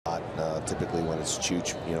typically when it's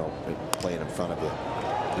Chooch, playing in front of you.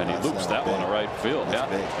 And he loops that one to right field. Yeah.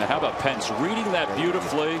 Now how about Pence reading that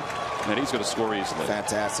beautifully, and he's going to score easily.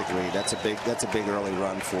 Fantastic read. That's a big early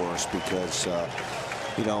run for us because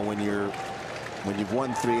when you've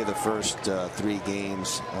won 3 of the first 3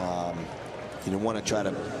 games, you want to try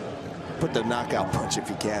to put the knockout punch if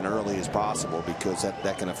you can early as possible, because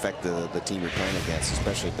that can affect the team you're playing against,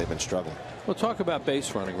 especially if they've been struggling. Well, talk about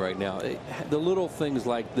base running right now. The little things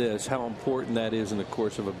like this, how important that is in the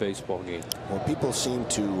course of a baseball game. Well, people seem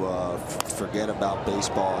to forget about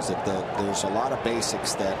baseball is that there's a lot of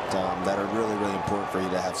basics that are really, really important for you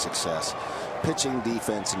to have success. Pitching,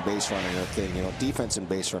 defense, and base running are a thing. Defense and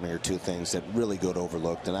base running are 2 things that really get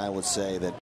overlooked, and I would say that